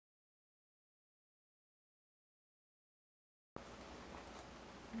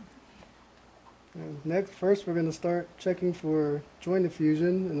First we're going to start checking for joint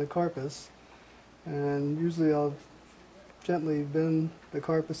effusion in the carpus, and usually I'll gently bend the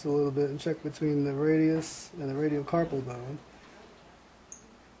carpus a little bit and check between the radius and the radial carpal bone.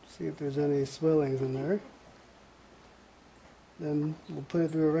 See if there's any swellings in there. Then we'll put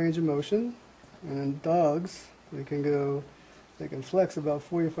it through a range of motion, and in dogs they can flex about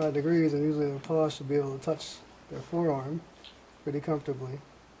 45 degrees, and usually their paws should be able to touch their forearm pretty comfortably.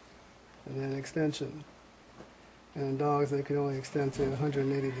 And then extension. And in dogs they can only extend to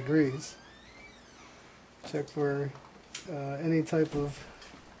 180 degrees. Check for any type of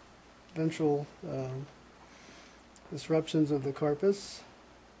ventral disruptions of the carpus.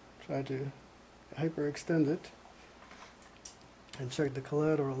 Try to hyperextend it. And check the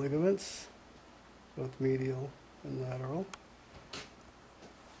collateral ligaments, both medial and lateral.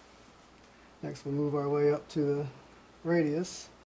 Next we'll move our way up to the radius.